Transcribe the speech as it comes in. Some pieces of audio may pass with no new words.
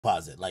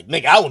deposit. Like,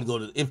 nigga, I want to go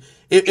to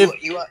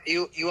if you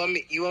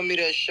want me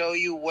to show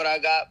you what I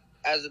got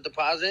as a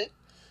deposit?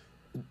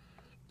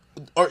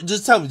 Or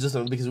just tell me just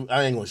something because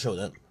I ain't gonna show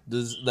them.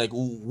 This like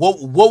what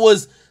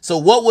was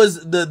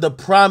the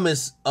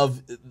promise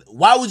of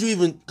why would you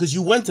even because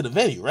you went to the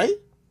venue, right?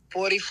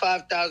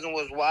 45,000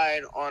 was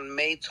wired on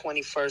May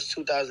 21st,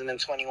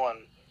 2021.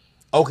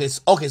 Okay,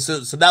 so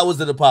that was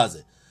the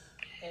deposit.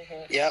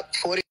 Mm-hmm.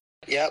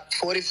 Yep,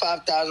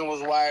 45,000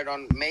 was wired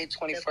on May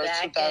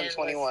 21st,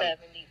 2021.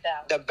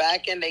 The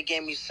back end they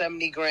gave me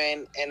 70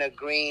 grand and a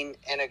green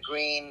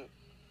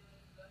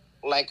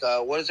like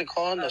what is it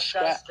called?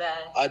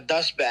 A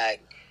dust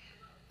bag.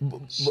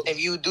 If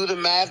you do the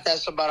math,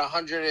 that's about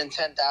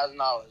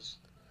 $110,000.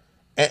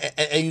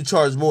 And you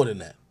charge more than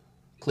that.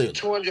 Clearly,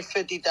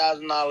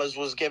 $250,000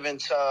 was given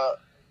to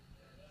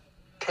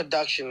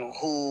production.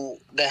 Who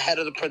the head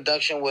of the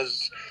production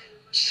was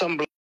some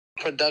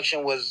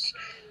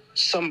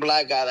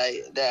black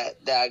guy that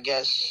I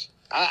guess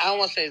I don't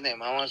want to say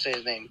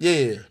his name.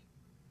 Yeah.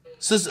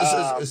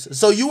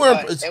 So you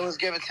were. It was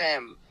given to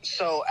him.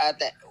 So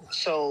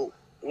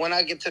when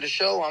I get to the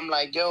show, I'm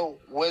like, yo,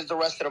 where's the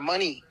rest of the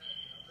money?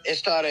 It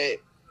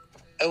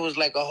was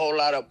like a whole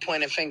lot of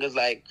pointing fingers.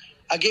 Like,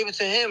 I gave it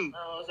to him.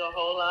 Oh, it was a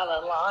whole lot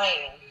of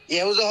lying.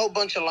 Yeah, it was a whole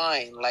bunch of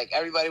lying. Like,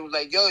 everybody was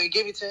like, yo, you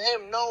gave it to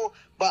him. No,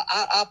 but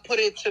I put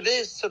it to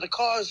the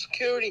car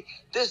security,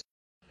 this.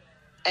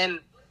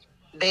 And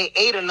they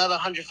ate another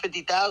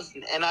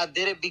 $150,000. And I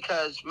did it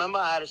because, remember,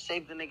 I had to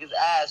save the nigga's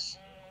ass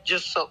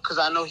just so, because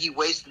I know he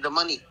wasted the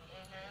money.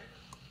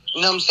 Mm-hmm.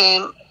 You know what I'm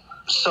saying?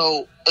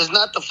 So it's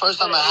not the first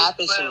time it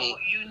happens to me.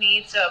 You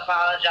need to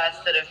apologize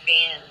to the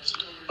fans.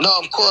 No,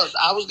 of course.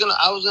 I was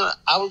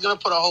gonna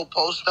put a whole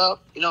post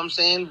up. You know what I'm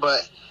saying?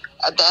 But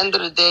at the end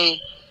of the day,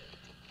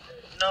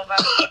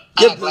 nobody.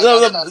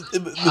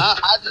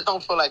 I just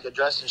don't feel like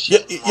addressing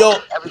shit.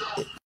 Yo,